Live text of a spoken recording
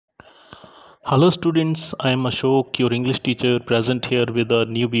Hello students, I am Ashok, your English teacher, present here with a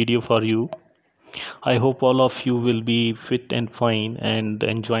new video for you. I hope all of you will be fit and fine and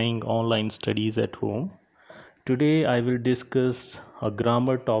enjoying online studies at home. Today I will discuss a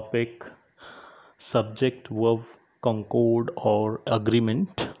grammar topic, subject verb concord or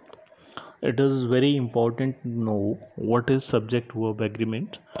agreement. It is very important to know what is subject verb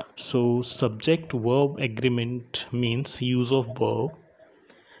agreement. So subject verb agreement means use of verb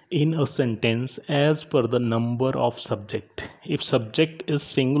in a sentence as per the number of subject. If subject is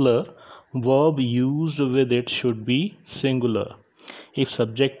singular, verb used with it should be singular. If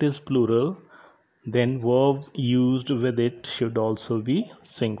subject is plural, then verb used with it should also be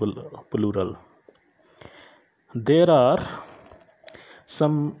singular, plural. There are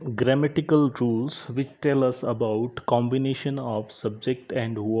some grammatical rules which tell us about combination of subject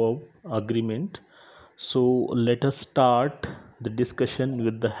and verb agreement. So let us start the discussion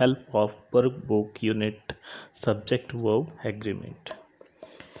with the help of workbook unit subject verb agreement.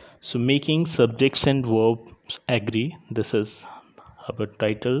 So making subjects and verbs agree, this is our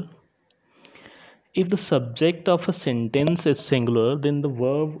title. If the subject of a sentence is singular, then the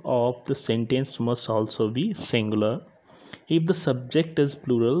verb of the sentence must also be singular. If the subject is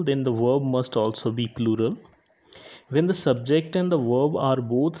plural, then the verb must also be plural. When the subject and the verb are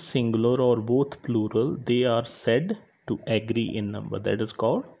both singular or both plural, they are said to agree in number. That is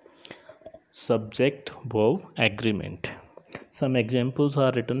called subject verb agreement. Some examples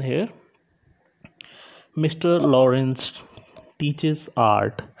are written here. Mr. Lawrence teaches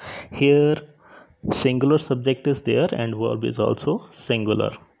art. Here singular subject is there and verb is also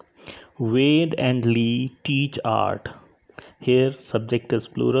singular. Wade and Lee teach art. Here subject is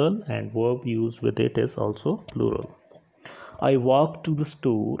plural and verb used with it is also plural. I walk to the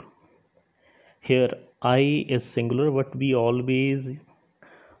store. Here I is singular, but we always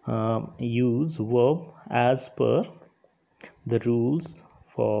use verb as per the rules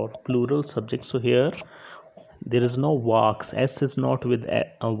for plural subject. So here there is no walks. S is not with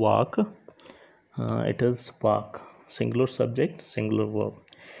a walk. It is walk. Singular subject, singular verb.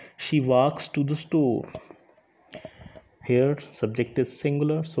 She walks to the store. Here subject is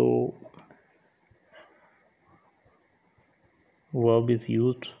singular, so verb is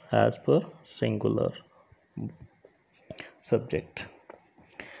used as per singular subject.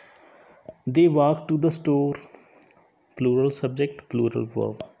 They walk to the store, plural subject, plural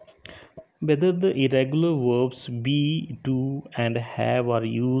verb. Whether the irregular verbs be, do and have are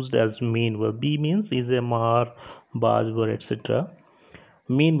used as main verb. Be means is a mar, baj, were, etc.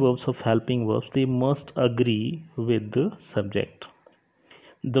 Main verbs of helping verbs, they must agree with the subject.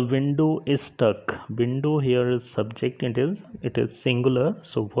 The window is stuck. Window here is subject, it is singular,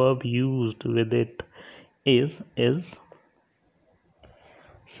 so verb used with it is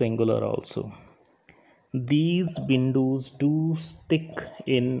singular also. These windows do stick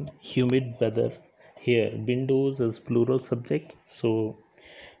in humid weather. Here windows is plural subject, so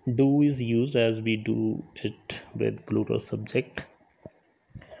do is used as we do it with plural subject.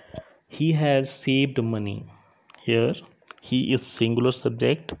 He has saved money. Here he is singular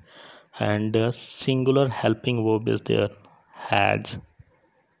subject and singular helping verb is there, has.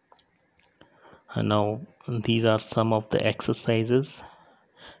 And now these are some of the exercises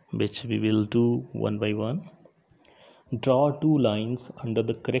which we will do one by one. Draw two lines under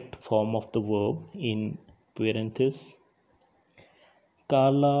the correct form of the verb in parenthesis.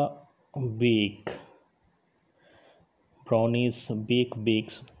 Carla bake. Brownies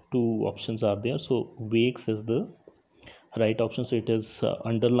bakes. Two options are there, so bakes is the right option, so it is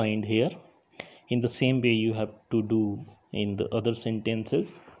underlined here. In the same way you have to do in the other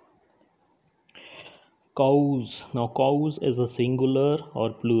sentences. Cows. Now cows is a singular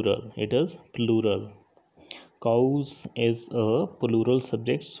or plural? It is plural. Cows is a plural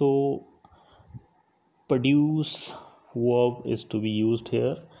subject, so produce verb is to be used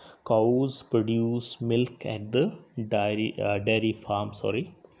here. Cows produce milk at the dairy farm.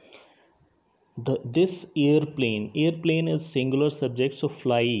 This airplane is singular subject, so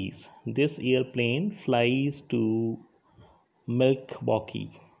flies. This airplane flies to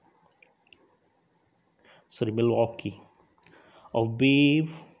Milwaukee. A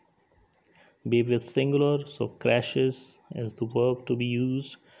wave is singular, so crashes is the verb to be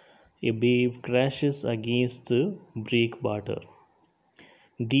used. A wave crashes against the breakwater.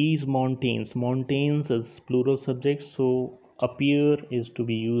 These mountains is plural subject, so appear is to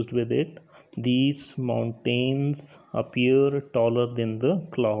be used with it. These mountains appear taller than the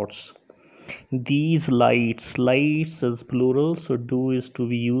clouds. These lights is plural, so do is to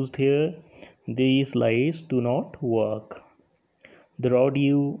be used here. These lights do not work. The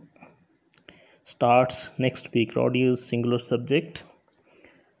rodeo starts next week. Roddy is singular subject.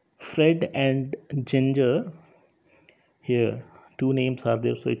 Fred and Ginger, here two names are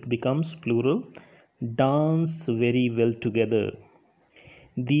there, so it becomes plural. Dance very well together.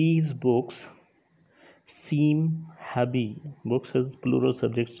 These books seem happy. Books is plural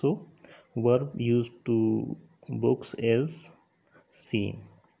subject, so verb used to books is seem.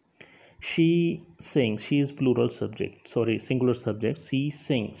 She sings. She is plural subject. Sorry, singular subject. She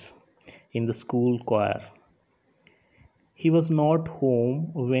sings in the school choir. He was not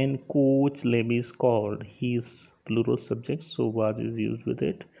home when Coach Levis called. He is plural subject, so was is used with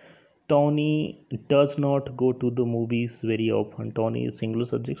it. Tony does not go to the movies very often. Tony is singular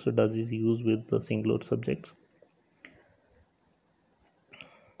subject, so does is used with the singular subjects.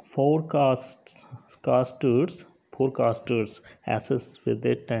 Forecasters assess with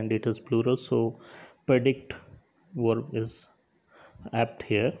it, and it is plural, so predict verb is apt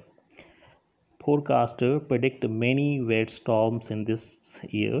here. Forecaster predict many wet storms in this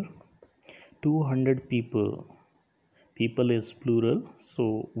year. 200 people. People is plural,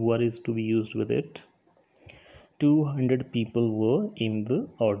 so were is to be used with it. 200 people were in the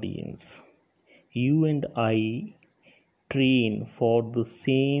audience. You and I train for the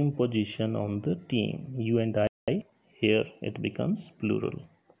same position on the team. You and I, here it becomes plural.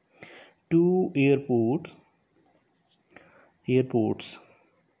 Two airports,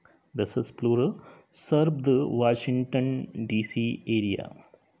 this is plural, serve the Washington DC area.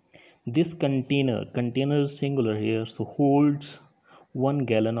 This container is singular here, so holds 1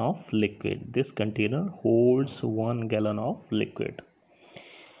 gallon of liquid. This container holds 1 gallon of liquid.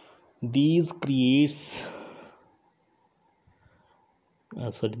 These crates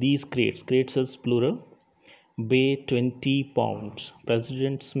is plural, weigh 20 pounds.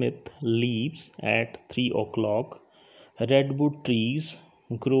 President Smith leaves at 3 o'clock. Redwood trees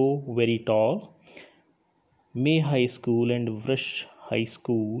grow very tall. May High School and Vrish High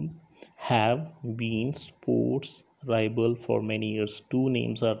School have been sports rival for many years. Two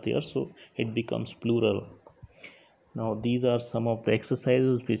names are there, so it becomes plural. Now these are some of the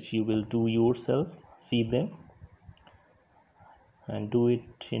exercises which you will do yourself. See them and do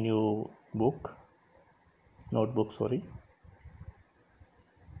it in your notebook.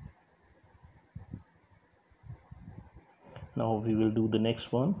 Now we will do the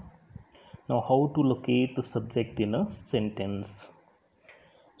next one. Now how to locate the subject in a sentence.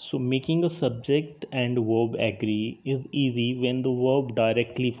 So making a subject and verb agree is easy when the verb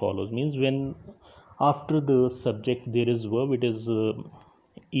directly follows. Means when after the subject there is verb, it is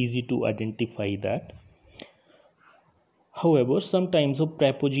easy to identify that. However, sometimes a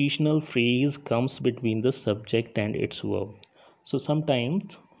prepositional phrase comes between the subject and its verb. So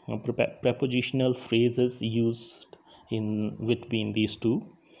sometimes a prepositional phrase is used in between these two,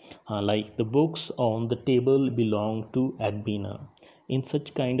 like the books on the table belong to Adbina. In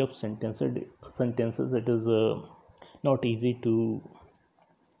such kind of sentences it is not easy to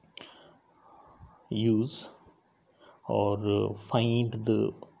use or find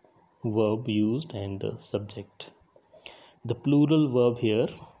the verb used and subject. The plural verb here,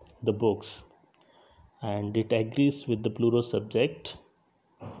 the books, and it agrees with the plural subject,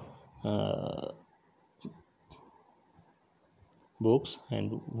 books,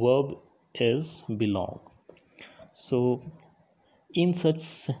 and verb is belong. So in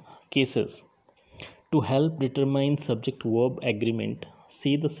such cases, to help determine subject verb agreement,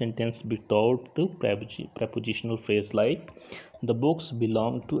 say the sentence without the prepositional phrase, like the books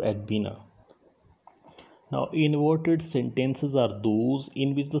belong to Adbina. Now inverted sentences are those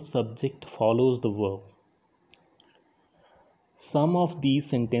in which the subject follows the verb. Some of these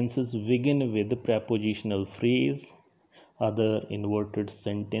sentences begin with the prepositional phrase. Other inverted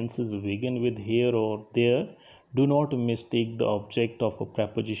sentences begin with here or there. Do not mistake the object of a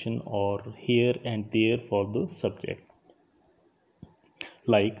preposition or here and there for the subject.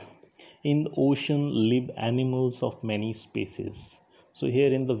 Like, in the ocean live animals of many species. So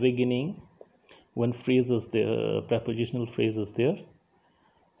here in the beginning, one phrase is there, prepositional phrase is there.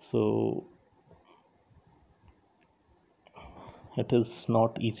 So it is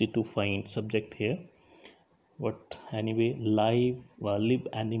not easy to find subject here. But anyway, live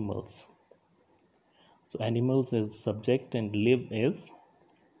animals. So animals is subject and live is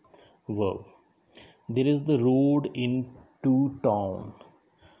verb. There is the road into town.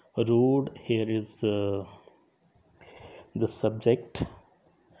 Road here is the subject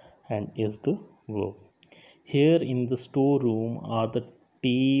and is the verb. Here in the storeroom are the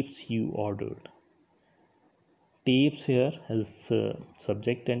tapes you ordered. Tapes here is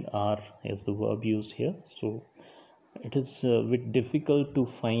subject and are is the verb used here. So it is a bit difficult to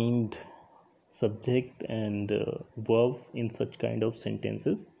find subject and verb in such kind of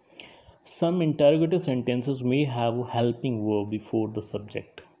sentences. Some interrogative sentences may have a helping verb before the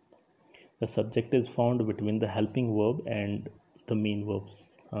subject. The subject is found between the helping verb and the main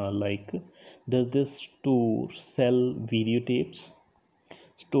verbs, like does this store sell videotapes?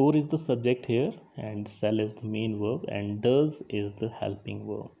 Store is the subject here and sell is the main verb and does is the helping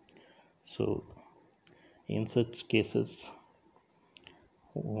verb. So in such cases,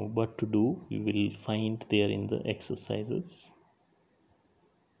 what to do we will find there in the exercises.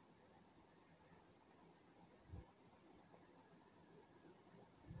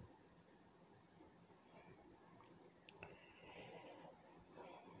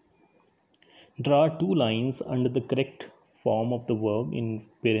 Draw two lines under the correct form of the verb in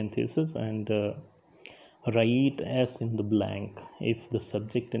parentheses and write S in the blank if the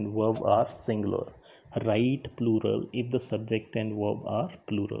subject and verb are singular. Write plural if the subject and verb are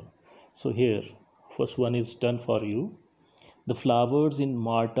plural. So here, first one is done for you. The flowers in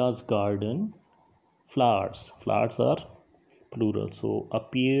Marta's garden. Flowers are plural, so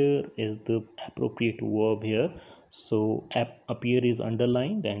appear is the appropriate verb here. So appear is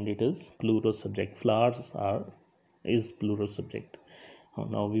underlined and it is plural subject. Flowers is plural subject.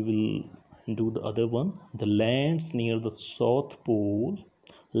 Now we will do the other one. The lands near the South Pole.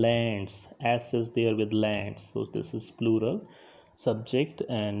 Lands, S is there with lands, so this is plural subject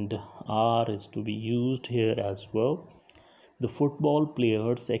and are is to be used here as well. The football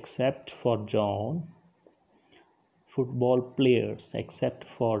players except for John. Football players except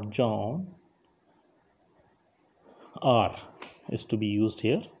for John are is to be used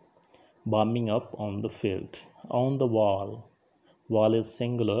here. Warming up on the field. On the wall, wall is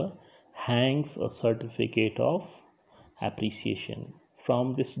singular, hangs a certificate of appreciation.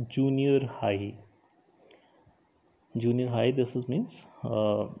 From this junior high, this is means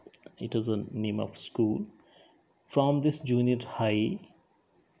it is a name of school. From this junior high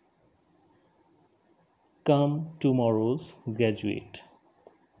come tomorrow's graduate.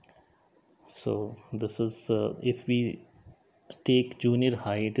 So this is if we take junior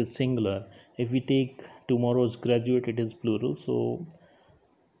high it is singular, if we take tomorrow's graduate it is plural, so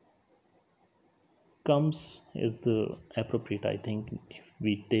comes is the appropriate, I think, if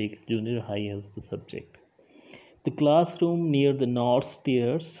we take junior high as the subject. The classroom near the north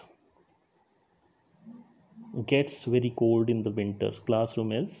stairs gets very cold in the winters.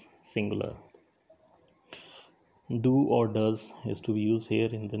 Classroom is singular. Do or does is to be used here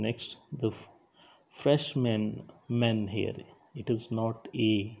in the next. The freshman men here, it is not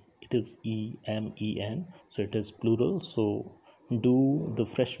a, it is EMEN, so it is plural. So do the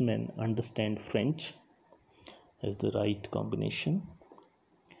freshmen understand French is the right combination.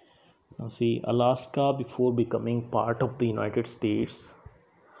 Now see, Alaska before becoming part of the United States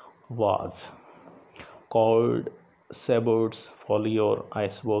was called Seward's Folly or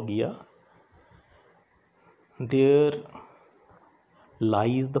Icebergia. There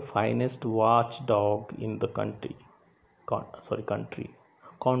lies the finest watchdog in the county.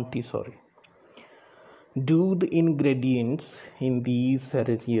 Do the ingredients in these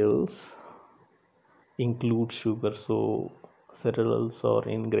cereals include sugar? So cereals or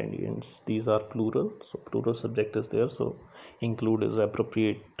ingredients, these are plural, so plural subject is there, so include is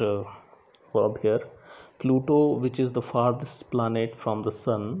appropriate verb here. Pluto, which is the farthest planet from the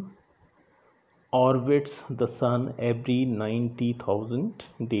sun, orbits the sun every 90,000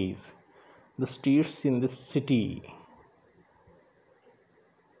 days. The streets in this city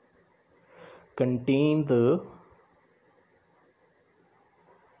contain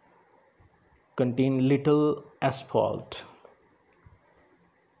little asphalt.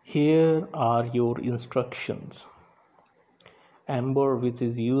 Here are your instructions. Amber, which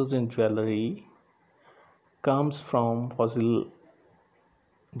is used in jewelry, comes from fossil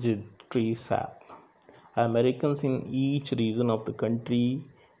tree sap. Americans in each region of the country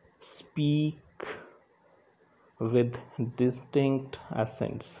speak with distinct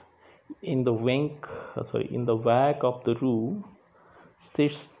accents. In the back of the room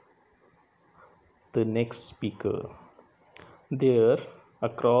sits the next speaker. There,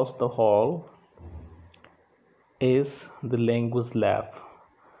 across the hall, is the language lab.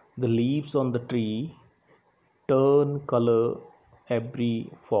 The leaves on the tree turn color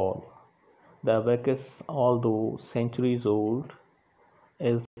every fall. The abacus, although centuries old,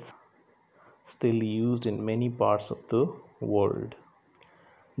 is still used in many parts of the world.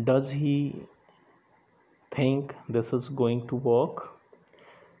 Does he think this is going to work?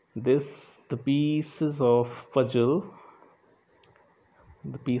 The pieces of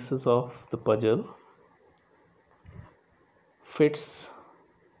the puzzle fits.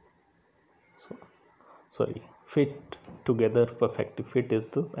 fit together perfectly. Fit is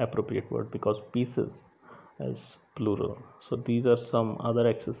the appropriate word because pieces is plural. So these are some other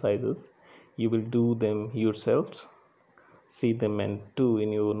exercises. You will do them yourselves. See them and do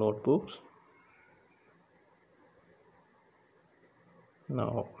in your notebooks.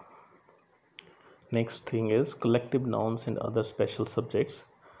 Now, next thing is collective nouns and other special subjects.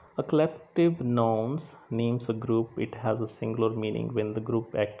 A collective nouns names a group. It has a singular meaning when the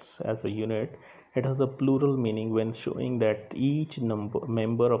group acts as a unit. It has a plural meaning when showing that each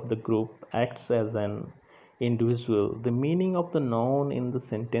member of the group acts as an individual. The meaning of the noun in the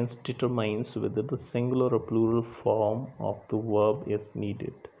sentence determines whether the singular or plural form of the verb is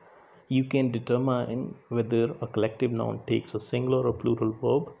needed. You can determine whether a collective noun takes a singular or plural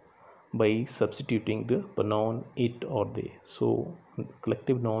verb by substituting the pronoun it or they. So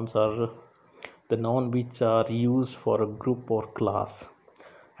collective nouns are the noun which are used for a group or class,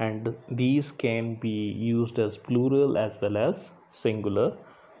 and these can be used as plural as well as singular.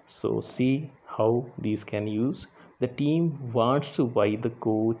 So see how these can use. The team wants to buy the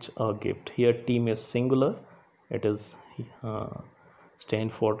coach a gift. Here team is singular. It is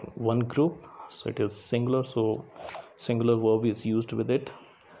stand for one group, so it is singular, so singular verb is used with it.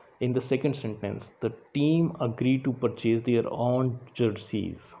 In the second sentence, the team agreed to purchase their own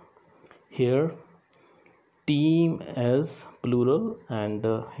jerseys. Here team is plural and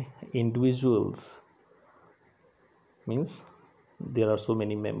individuals means there are so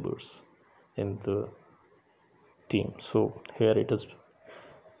many members in the team, so here it is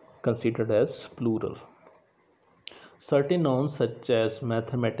considered as plural. Certain nouns such as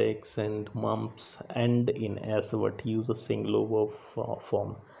mathematics and mumps end in s but use a singular verb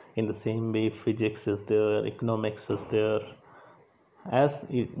form. In the same way, physics is there, economics is there. As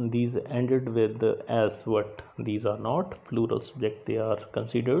these ended with the s, but these are not plural subject, they are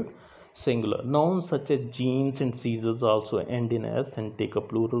considered singular. Nouns such as jeans and scissors also end in s and take a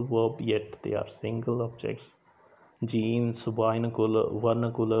plural verb, yet they are single objects. Jeans,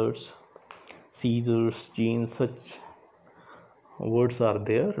 vernaculars, scissors, jeans, such words are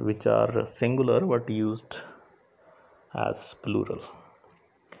there which are singular but used as plural.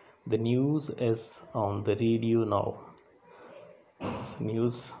 The news is on the radio now.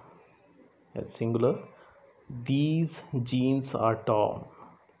 News is singular. These jeans are torn.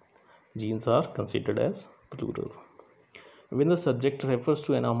 Jeans are considered as plural. When the subject refers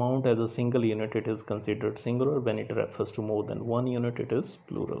to an amount as a single unit, it is considered singular. When it refers to more than one unit, it is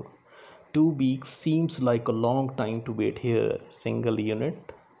plural. 2 weeks seems like a long time to wait. Here single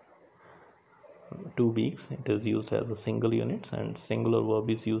unit, 2 weeks, it is used as a single unit and singular verb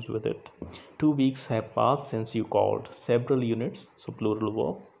is used with it. 2 weeks have passed since you called. Several units, so plural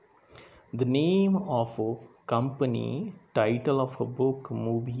verb. The name of a company, title of a book,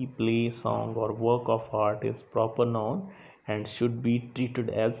 movie, play, song or work of art is proper noun and should be treated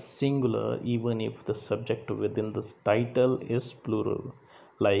as singular even if the subject within the title is plural.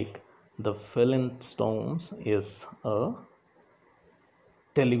 Like the Flintstones is a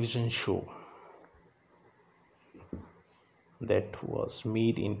television show that was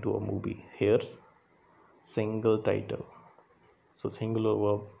made into a movie. Here's single title, so singular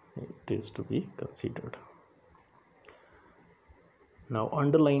verb it is to be considered. Now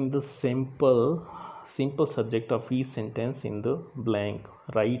underline the simple subject of each sentence in the blank.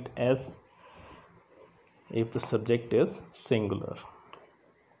 Write as if the subject is singular.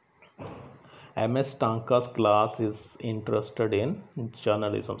 MS Tanka's class is interested in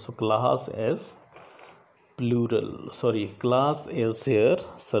journalism. So class is plural. Class is here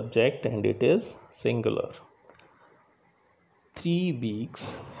subject and it is singular. 3 weeks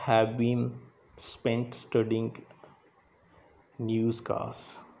have been spent studying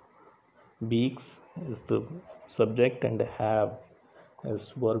newscasts. Weeks is the subject and have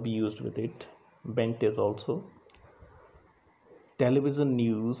is verb used with it. Bent is also. Television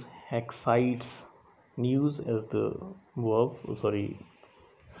news excites. News is the verb,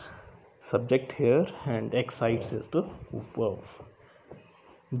 subject here, and excites is the verb.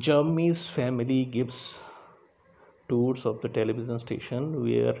 Jeremy's family gives tours of the television station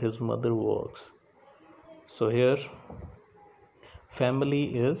where his mother works. So here family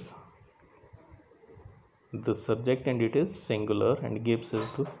is the subject and it is singular and gives is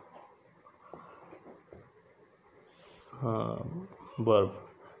the verb.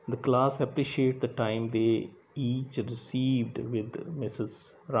 The class appreciate the time they each received with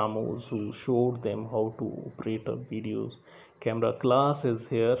Mrs. Ramos, who showed them how to operate a video camera. Class is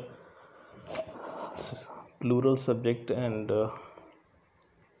here plural subject and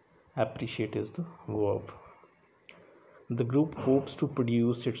appreciate is the verb. The group hopes to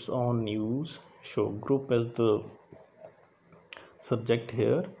produce its own news So group is the subject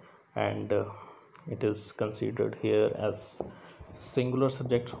here, and it is considered here as singular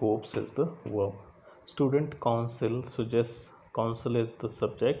subject. Hopes is the verb. Student council suggests, council is the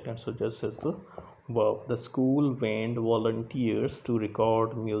subject and suggests is the verb. The school went volunteers to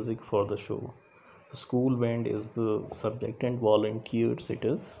record music for the show. The school went is the subject and volunteers it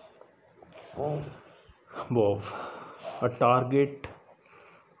is verb. A target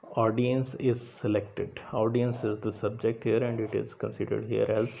audience is selected. Audience is the subject here and it is considered here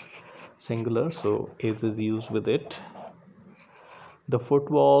as singular, so is used with it. The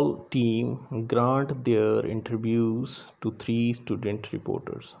football team grant their interviews to 3 student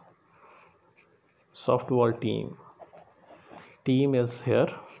reporters. Softball team is here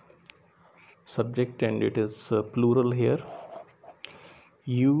subject and it is plural here.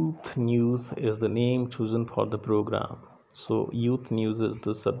 Youth news is the name chosen for the program, so youth news is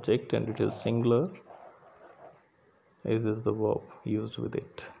the subject and it is singular. Is the verb used with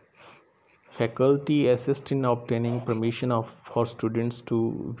it. Faculty assist in obtaining permission for students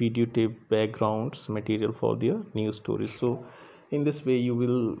to videotape backgrounds material for their news stories. So in this way you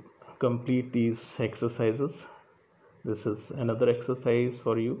will complete these exercises. This is another exercise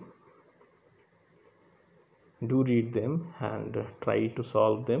for you. Do read them and try to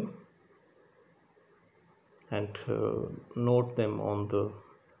solve them and note them on the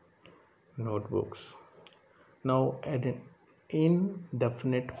notebooks. Now add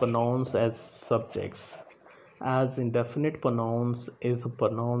indefinite pronouns as subjects. As indefinite pronouns is a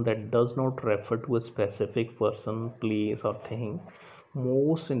pronoun that does not refer to a specific person, place or thing.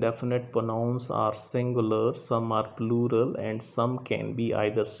 Most indefinite pronouns are singular, some are plural, and some can be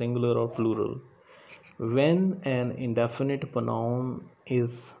either singular or plural. When an indefinite pronoun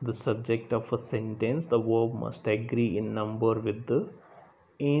is the subject of a sentence, the verb must agree in number with the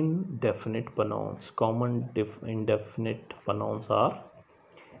indefinite pronouns. Common indefinite pronouns are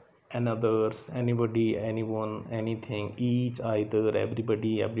another, anybody, anyone, anything, each, either,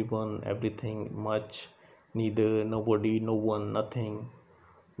 everybody, everyone, everything, much, neither, nobody, no one, nothing,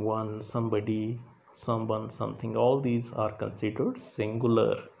 one, somebody, someone, something. All these are considered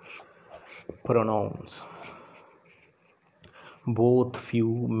singular pronouns. Both,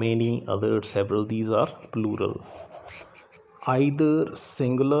 few, many, others, several, these are plural. Either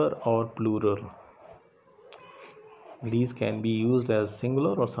singular or plural. These can be used as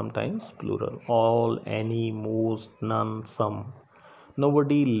singular or sometimes plural. All, any, most, none, some.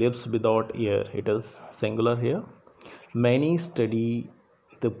 Nobody lives without air. It is singular here. Many study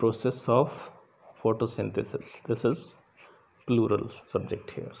the process of photosynthesis. This is plural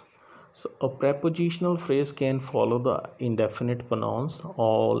subject here. So a prepositional phrase can follow the indefinite pronouns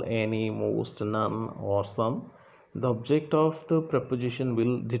all, any, most, none or some. The object of the preposition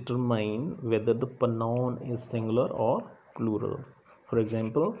will determine whether the pronoun is singular or plural. For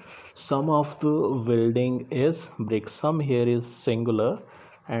example, some of the building is brick. Some here is singular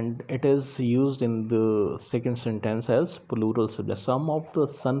and it is used in the second sentence as plural subject. Some of the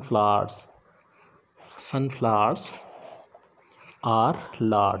sunflowers are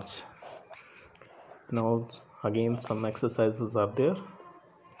large. Now again some exercises are there.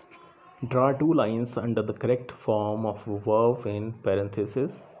 Draw 2 lines under the correct form of verb in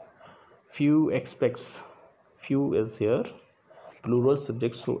parentheses. Few expects. Few is here plural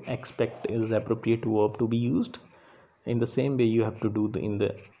subject, so expect is appropriate verb to be used. In the same way you have to do in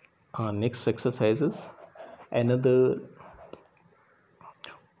the next exercises. Another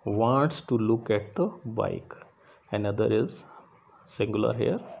wants to look at the bike. Another is singular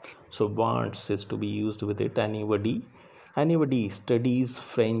here, so wants is to be used with it. Anybody studies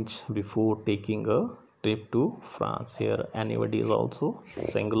French before taking a trip to France. Here anybody is also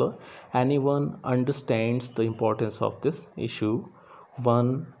singular. Anyone understands the importance of this issue.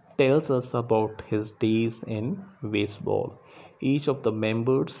 One tells us about his days in baseball. Each of the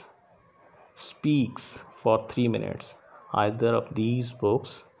members speaks for 3 minutes. Either of these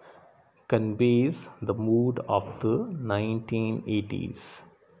books conveys the mood of the 1980s.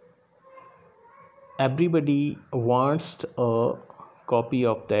 Everybody wants a copy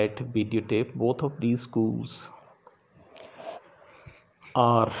of that videotape. Both of these schools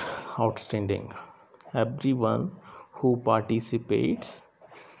are outstanding. Everyone who participates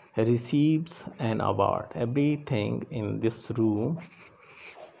receives an award. Everything in this room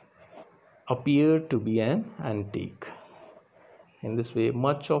appeared to be an antique. In this way,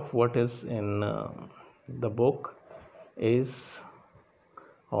 much of what is in the book is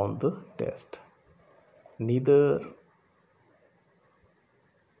on the test. Neither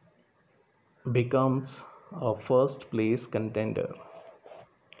becomes a first place contender.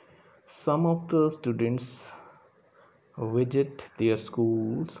 Some of the students visit their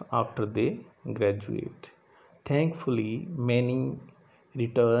schools after they graduate. Thankfully, many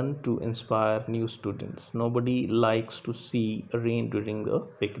return to inspire new students. Nobody likes to see rain during a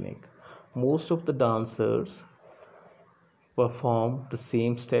picnic. Most of the dancers perform the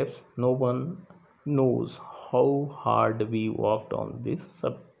same steps. No one knows how hard we worked on this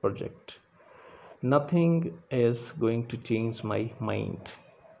sub project. Nothing is going to change my mind.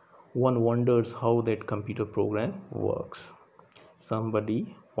 One wonders how that computer program works.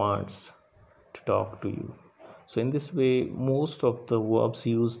 Somebody wants to talk to you. So in this way, most of the verbs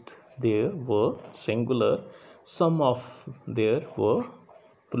used there were singular, some of there were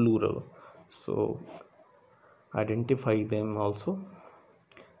plural. So identify them also.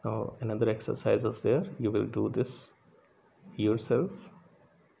 Now another exercise is there. You will do this yourself.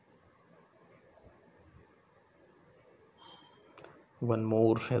 One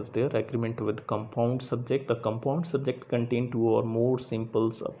more has there, agreement with compound subject. The compound subject contain two or more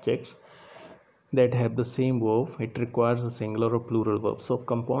simple subjects that have the same verb. It requires a singular or plural verb. So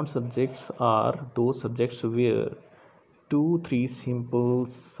compound subjects are those subjects where 2-3 simple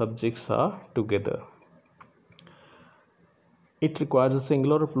subjects are together. It requires a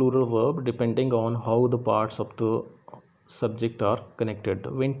singular or plural verb depending on how the parts of the subject are connected.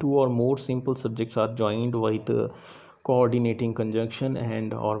 When two or more simple subjects are joined by the coordinating conjunction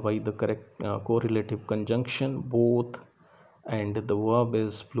and or by the correct correlative conjunction, both and the verb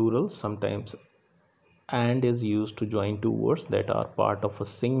is plural. Sometimes and is used to join two words that are part of a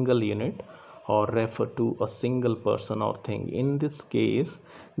single unit or refer to a single person or thing. In this case,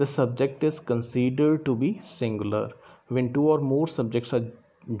 the subject is considered to be singular. When two or more subjects are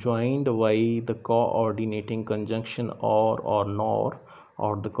joined by the coordinating conjunction or nor,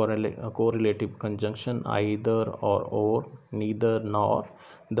 or the correlative conjunction either or neither nor,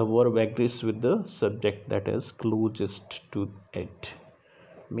 the verb agrees with the subject that is closest to it.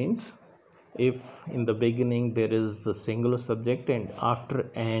 Means if in the beginning there is a singular subject and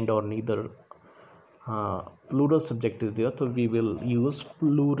after and or neither plural subject is there, so we will use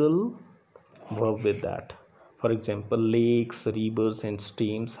plural verb with that. For example, lakes, rivers and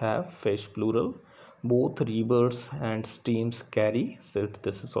streams have fish, plural. Both rivers and streams carry silt,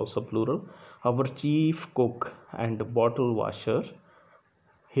 this is also plural. Our chief cook and bottle washer,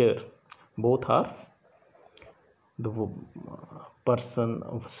 here both are the person,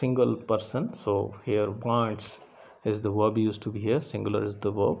 single person. So here wants is the verb used to be here, singular is the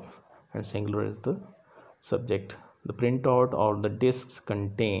verb and singular is the subject. The printout or the discs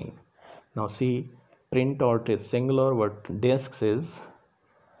contain. Now see, printout is singular but discs is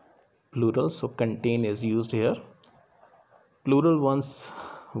plural, so contain is used here. Plural once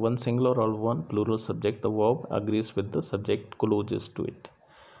one singular or one plural subject, the verb agrees with the subject closest to it.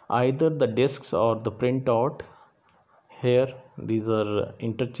 Either the discs or the printout, here these are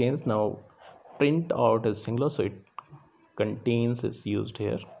interchanged. Now print out is singular, so it contains is used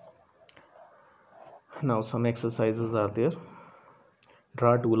here. Now some exercises are there.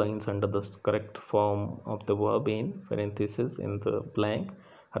 Draw two lines under the correct form of the verb in parentheses in the blank.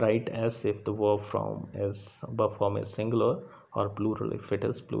 Write as if the verb form is singular or plural if it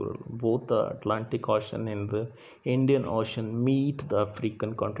is plural. Both the Atlantic Ocean and the Indian Ocean meet the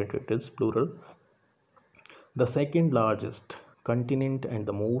African continent, it is plural. The second largest continent and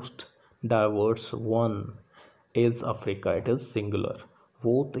the most diverse one is Africa, it is singular.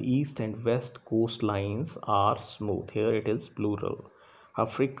 Both the east and west coastlines are smooth, here it is plural.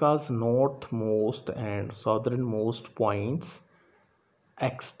 Africa's northmost and southernmost points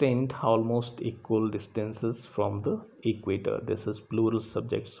extend almost equal distances from the equator, this is plural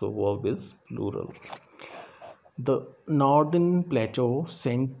subject, so verb is plural. The northern plateau,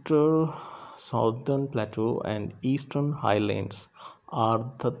 central southern plateau and eastern highlands are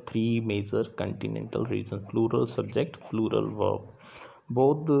the three major continental regions, plural subject, plural verb.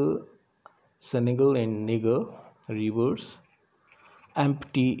 Both the Senegal and Niger rivers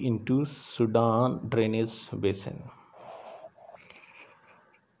empty into Sudan drainage basin.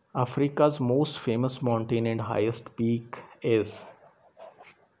 Africa's most famous mountain and highest peak is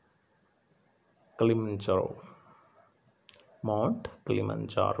Kilimanjaro, Mount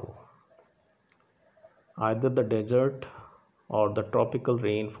Kilimanjaro. Either the desert or the tropical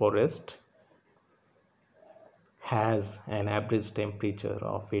rainforest has an average temperature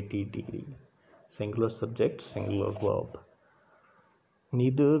of 80 degrees. Singular subject, singular verb.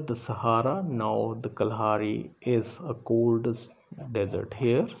 Neither the Sahara nor the Kalahari is a cold desert.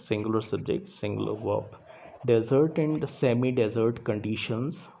 Here, singular subject, singular verb. Desert and semi-desert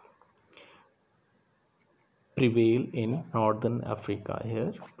conditions prevail in northern Africa.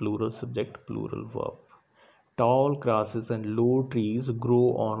 Here, plural subject, plural verb. Tall grasses and low trees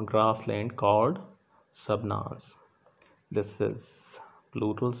grow on grassland called savannas. This is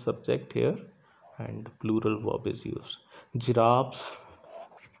plural subject here and plural verb is used. Giraffes,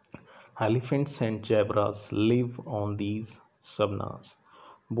 elephants and zebras live on these savannas.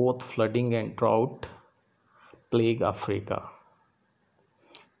 Both flooding and drought plague Africa.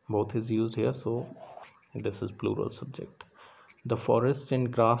 Both is used here, so this is plural subject. The forests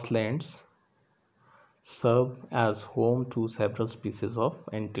and grasslands serve as home to several species of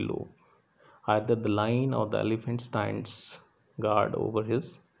antelope. Either the lion or the elephant stands guard over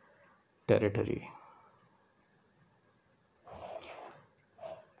his territory.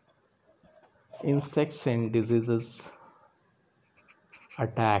 Insects and diseases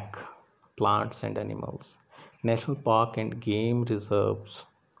attack plants and animals. National park and game reserves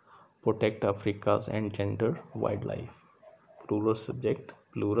protect Africa's endangered wildlife. Plural subject,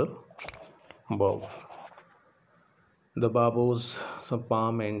 plural verb. The babos, some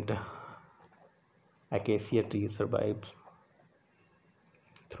palm and acacia trees survive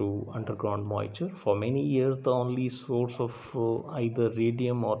through underground moisture. For many years, the only source of either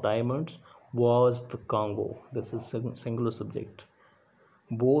radium or diamonds was the Congo. This is singular subject.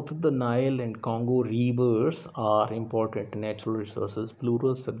 Both the Nile and Congo rivers are important natural resources.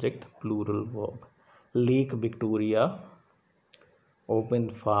 Plural subject, plural verb. Lake Victoria,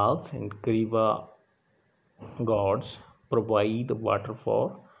 Open Falls, and Kariba Gorge provide water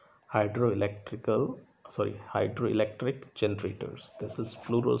for hydroelectric generators. This is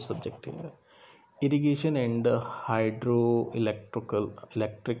plural subject here. Irrigation and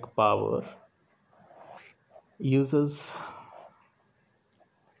electric power uses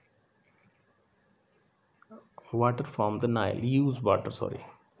water from the Nile.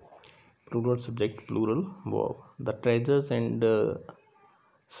 Plural subject, plural verb. The treasures and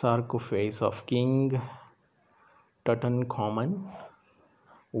sarcophagus of King Tutankhamun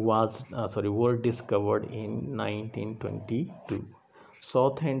were discovered in 1922.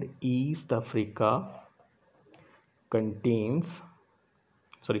 South and East Africa contain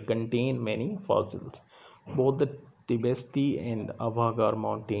many fossils. Both the Tibesti and Avagar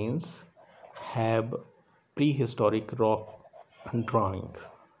mountains have prehistoric rock drawing.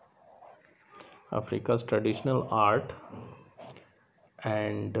 Africa's traditional art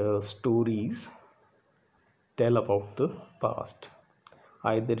and stories tell about the past.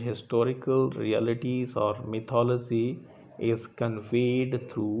 Either historical realities or mythology is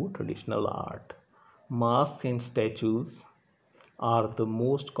conveyed through traditional art. Masks and statues are the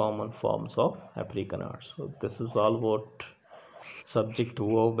most common forms of African art. So this is all about subject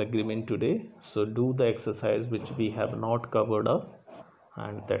verb agreement today. So do the exercise which we have not covered up,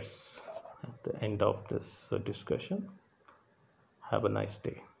 and that's at the end of this discussion. Have a nice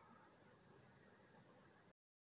day.